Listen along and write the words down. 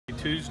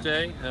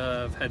Tuesday.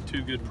 I've had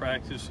two good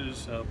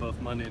practices, both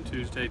Monday and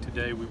Tuesday.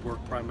 Today we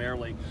worked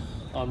primarily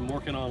on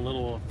working on a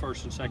little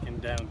first and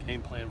second down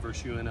game plan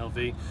versus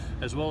UNLV,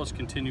 as well as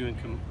continuing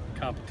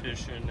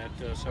competition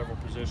at several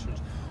positions.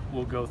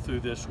 We'll go through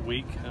this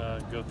week,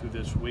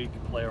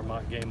 play our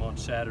mock game on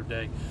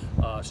Saturday,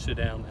 sit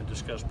down and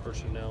discuss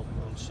personnel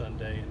on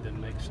Sunday, and then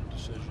make some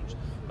decisions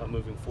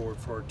moving forward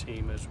for our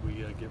team as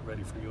we get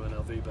ready for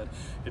UNLV. But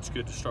it's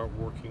good to start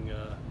working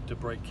to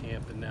break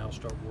camp and now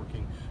start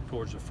working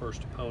towards the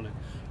first opponent.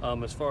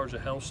 As far as a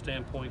health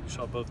standpoint, you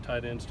saw both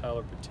tight ends,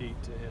 Tyler Petit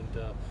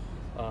and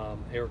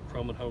Eric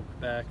Cromenhoek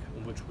back,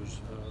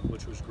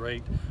 which was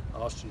great.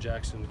 Austin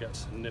Jackson got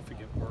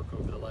significant work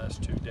over the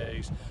last 2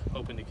 days.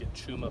 Hoping to get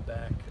Chuma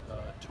back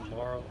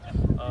tomorrow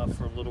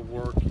for a little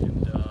work,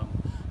 and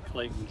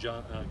Clayton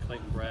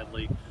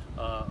Bradley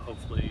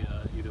hopefully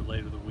either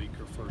later the week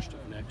or first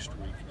of next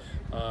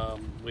week.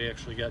 We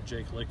actually got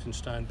Jake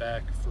Lichtenstein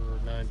back for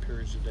 9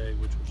 periods a day,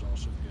 which was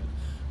also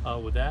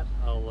good. With that,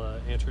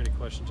 I'll answer any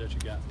questions that you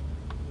got.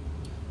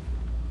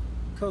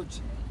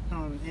 Coach,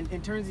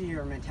 in terms of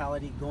your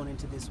mentality going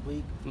into this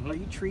week, are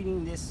you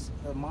treating this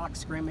mock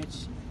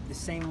scrimmage the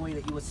same way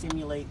that you would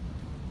simulate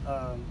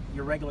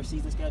your regular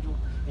season schedule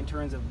in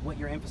terms of what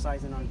you're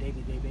emphasizing on a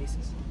day-to-day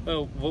basis?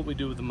 Well, what we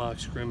do with the mock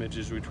scrimmage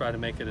is we try to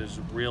make it as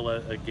real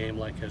a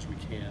game-like as we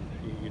can.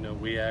 You know,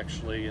 we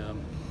actually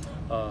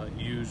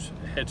use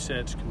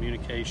headsets,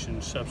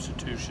 communication,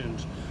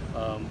 substitutions.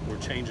 We're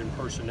changing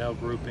personnel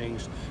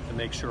groupings to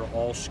make sure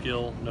all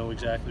skill know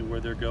exactly where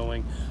they're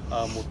going.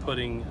 We're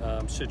putting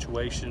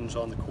situations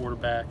on the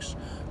quarterbacks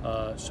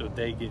so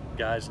they get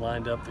guys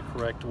lined up the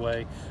correct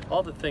way.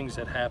 All the things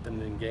that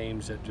happen in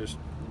games that just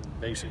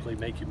basically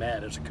make you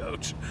mad as a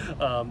coach,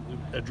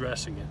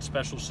 addressing it,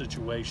 special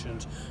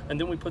situations, and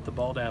then we put the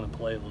ball down and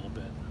play a little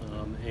bit.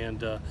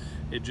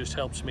 It just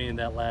helps me in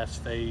that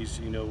last phase,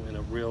 you know, in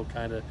a real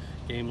kind of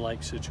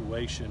game-like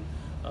situation,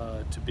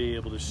 to be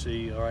able to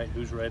see, all right,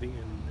 who's ready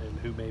and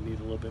who may need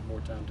a little bit more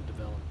time to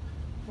develop.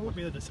 What would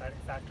be the deciding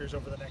factors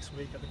over the next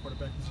week at the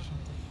quarterback position?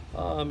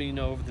 You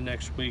know, over the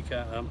next week,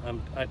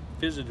 I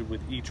visited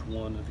with each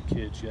one of the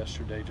kids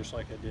yesterday, just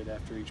like I did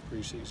after each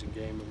preseason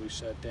game, and we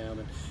sat down,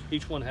 and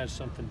each one has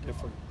something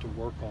different to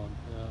work on.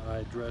 I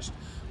addressed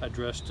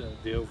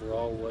the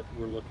overall, what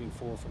we're looking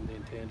for from the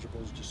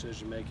intangibles,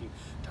 decision making,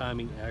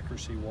 timing,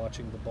 accuracy,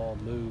 watching the ball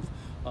move,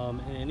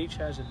 and each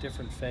has a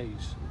different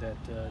phase that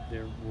they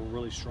were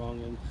really strong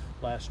in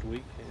last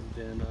week, and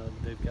then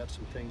they've got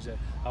some things that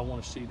I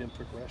want to see them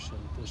progress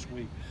in this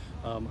week.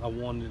 I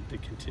wanted to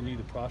continue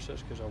the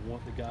process because I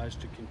want the guys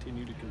to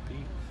continue to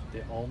compete.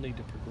 They all need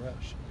to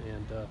progress,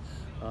 and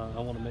I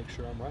want to make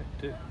sure I'm right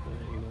too.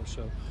 You know,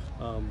 so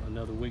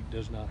another week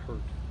does not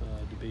hurt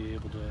to be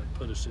able to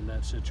put us in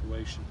that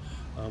situation.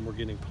 We're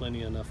getting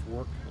plenty enough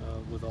work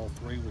with all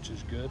three, which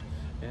is good,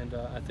 and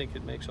I think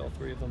it makes all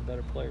three of them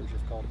better players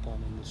if called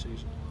upon in the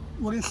season.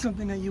 What is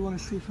something that you want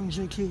to see from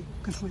JT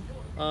complete?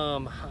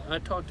 I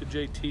talked to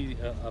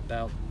JT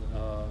about.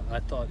 I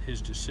thought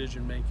his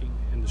decision making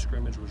in the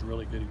scrimmage was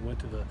really good.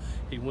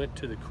 He went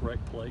to the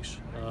correct place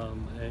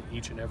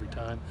each and every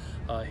time.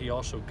 He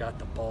also got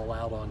the ball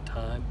out on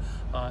time.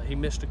 He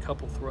missed a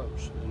couple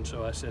throws, and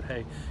so I said,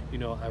 hey, you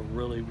know, I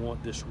really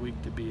want this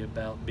week to be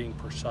about being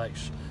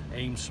precise.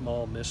 Aim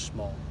small, miss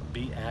small.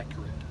 Be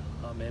accurate.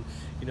 And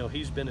you know,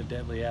 he's been a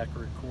deadly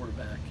accurate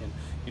quarterback, and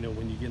you know,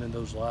 when you get in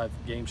those live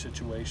game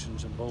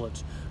situations and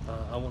bullets,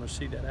 I want to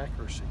see that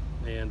accuracy.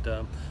 And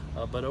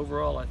but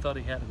overall, I thought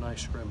he had a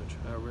nice scrimmage.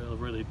 I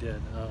really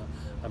did.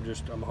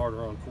 I'm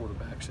harder on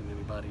quarterbacks than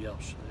anybody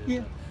else.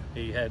 And,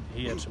 he had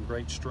some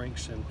great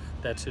strengths, and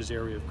that's his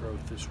area of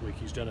growth this week.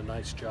 He's done a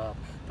nice job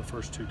the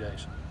first 2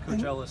 days.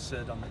 Coach Ellis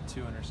said on the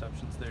 2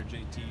 interceptions there,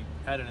 JT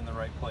had it in the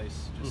right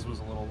place, just was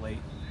a little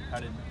late. How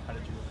did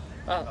you?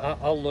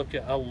 I'll look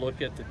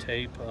at the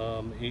tape.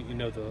 You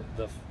know,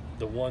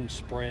 the one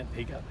sprint,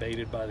 he got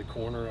baited by the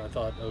corner. I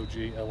thought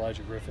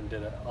Elijah Griffin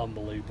did an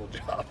unbelievable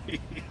job.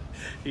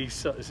 He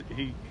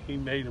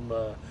made him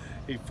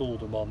he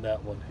fooled him on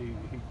that one. He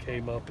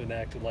came up and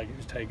acted like he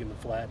was taking the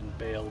flat and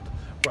bailed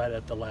right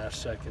at the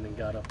last second and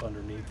got up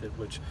underneath it,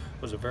 which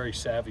was a very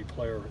savvy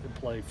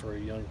play for a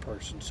young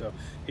person. So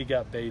he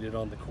got baited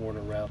on the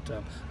corner route.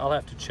 I'll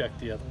have to check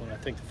the other one. I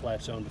think the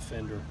flat zone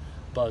defender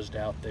buzzed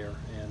out there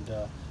and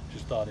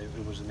just thought it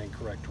was an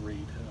incorrect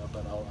read,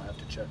 but I'll have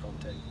to check on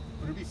tape.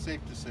 Would it be safe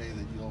to say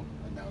that you'll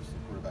announce the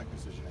quarterback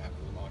decision after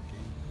the mock game?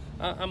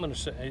 I'm going to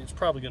say it's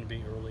probably going to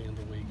be early in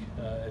the week,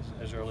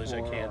 as early as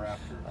I can. Or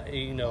after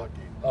you know,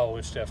 oh,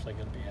 it's definitely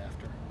going to be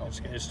after.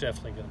 Okay. It's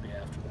definitely going to be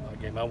after the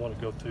mock game. I want to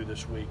go through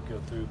this week, go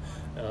through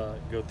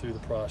the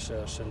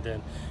process, and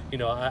then, you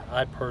know,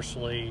 I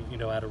personally, you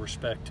know, out of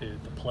respect to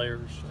the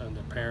players and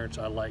their parents,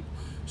 I like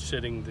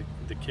sitting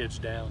the kids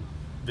down,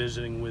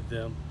 visiting with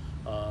them.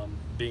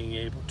 Being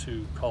able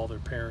to call their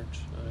parents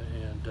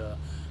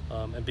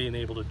and being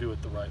able to do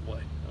it the right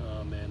way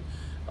and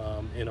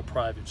in a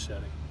private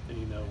setting,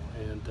 you know,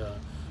 and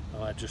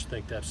I just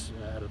think that's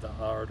out of the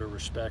art of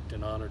respect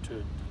and honor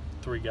to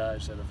three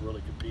guys that have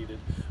really competed,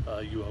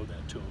 you owe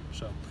that to them.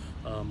 So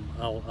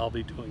I'll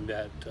be doing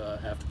that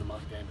after the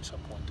mock game at some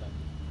point in time.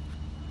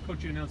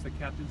 Coach, you announced the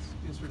captains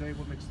yesterday.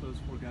 What makes those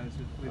four guys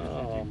the leaders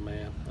of the Oh team?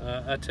 man,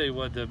 I tell you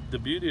what, the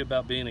beauty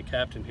about being a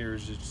captain here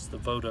is it's the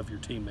vote of your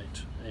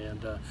teammates,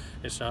 and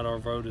it's not our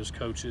vote as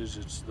coaches,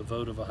 it's the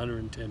vote of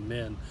 110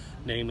 men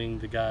naming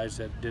the guys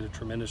that did a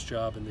tremendous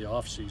job in the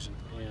off season.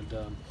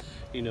 And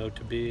you know,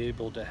 to be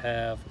able to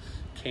have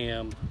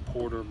Cam,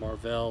 Porter,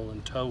 Marvell,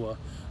 and Toa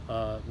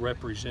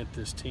represent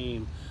this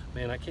team,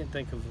 man, I can't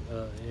think of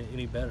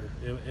any better.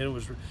 It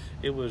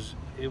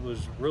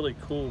was really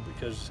cool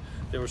because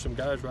there were some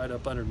guys right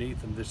up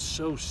underneath them. There's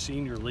so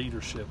senior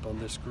leadership on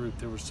this group.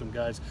 There were some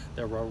guys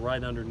that were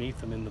right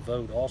underneath them in the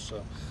vote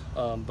also.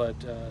 But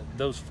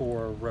those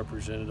four are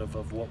representative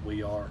of what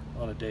we are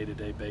on a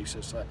day-to-day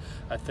basis.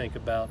 I think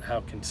about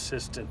how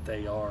consistent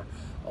they are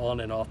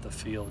on and off the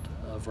field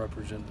of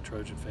representing the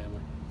Trojan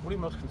family. What are you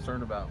most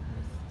concerned about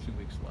with 2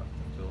 weeks left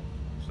until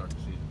start the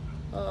season?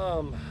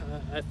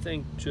 I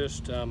think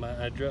just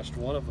I addressed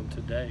one of them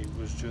today.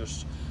 Was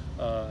just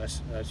I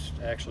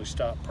actually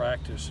stopped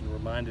practice and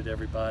reminded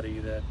everybody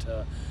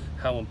that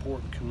how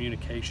important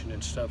communication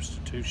and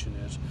substitution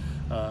is.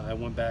 I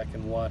went back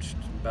and watched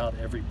about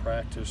every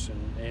practice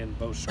and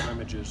both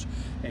scrimmages,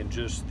 and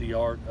just the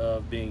art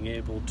of being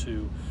able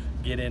to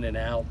get in and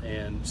out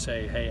and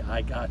say, hey,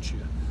 I got you,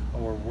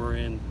 or we're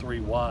in 3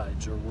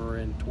 wides, or we're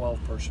in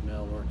 12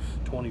 personnel or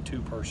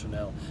 22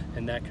 personnel,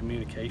 and that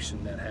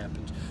communication that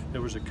happens.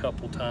 There was a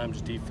couple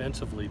times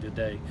defensively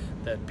today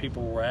that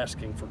people were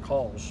asking for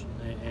calls,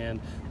 and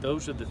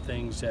those are the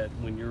things that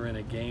when you're in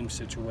a game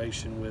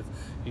situation with,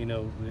 you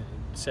know,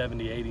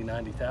 70, 80,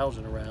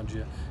 90,000 around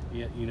you,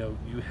 you know,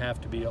 you have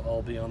to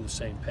all be on the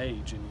same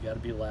page, and you got to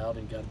be loud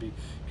and you got to be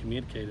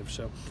communicative.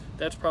 So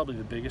that's probably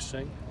the biggest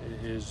thing,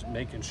 is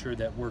making sure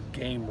that we're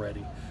game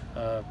ready.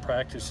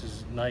 Practice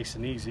is nice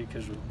and easy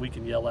because we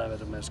can yell at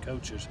them as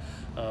coaches,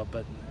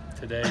 but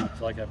today,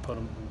 like, I put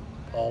them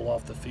all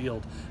off the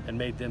field and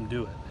made them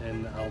do it,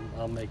 and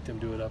I'll make them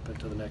do it up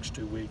into the next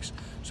 2 weeks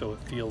so it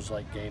feels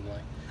like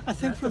game-like. I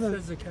think for the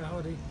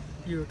physicality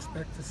you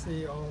expect to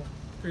see all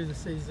through the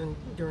season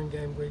during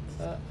game weeks.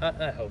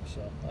 I hope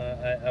so.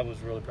 I was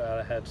really proud.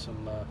 I had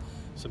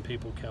some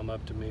people come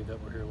up to me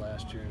that were here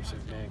last year and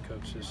said, man,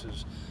 Coach, this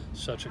is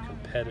such a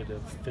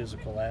competitive,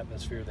 physical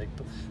atmosphere.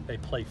 They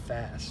play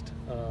fast,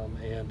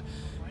 and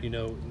you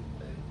know,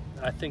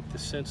 I think the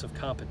sense of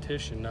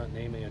competition, not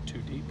naming it too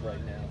deep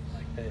right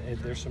now,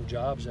 there's some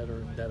jobs that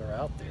are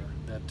out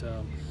there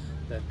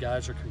that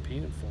guys are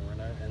competing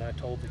for, and I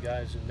told the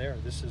guys in there,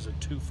 this is a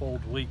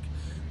twofold week.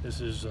 This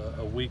is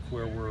a week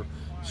where we're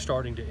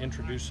starting to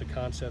introduce the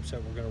concepts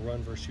that we're going to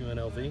run versus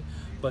UNLV,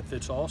 but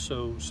it's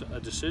also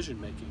a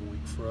decision-making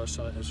week for us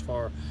as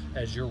far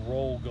as your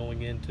role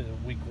going into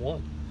week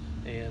 1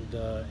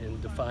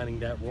 and defining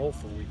that role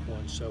for week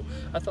 1. So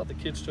I thought the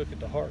kids took it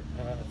to heart.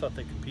 I thought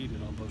they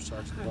competed on both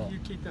sides of the ball. How do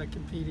you keep that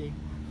competing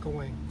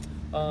going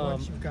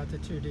once you've got the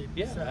 2 deep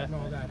set and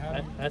all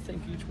that? I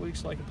think each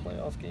week's like a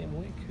playoff game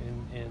week,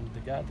 and the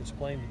guy that's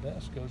playing the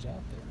best goes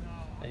out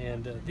there.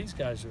 And these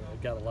guys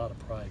have got a lot of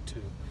pride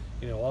too.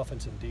 You know,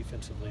 offense and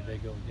defensively, they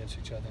go against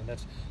each other, and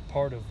that's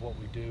part of what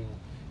we do.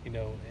 You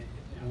know,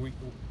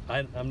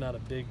 I'm not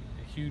a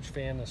huge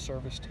fan of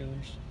service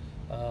teams.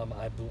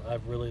 I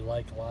really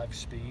like live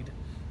speed.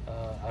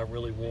 I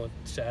really want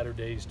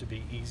Saturdays to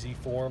be easy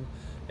for them,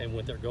 and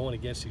when they're going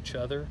against each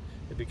other,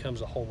 it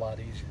becomes a whole lot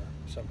easier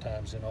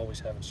sometimes than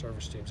always having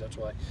service teams. That's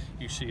why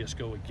you see us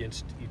go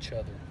against each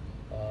other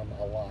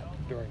a lot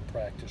during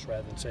practice,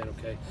 rather than saying,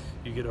 okay,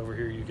 you get over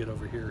here, you get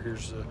over here,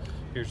 here's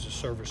the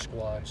service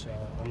squad. So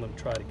I'm going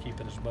to try to keep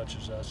it as much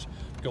as us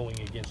going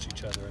against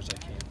each other as I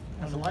can.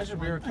 Has Elijah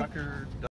Vera Tucker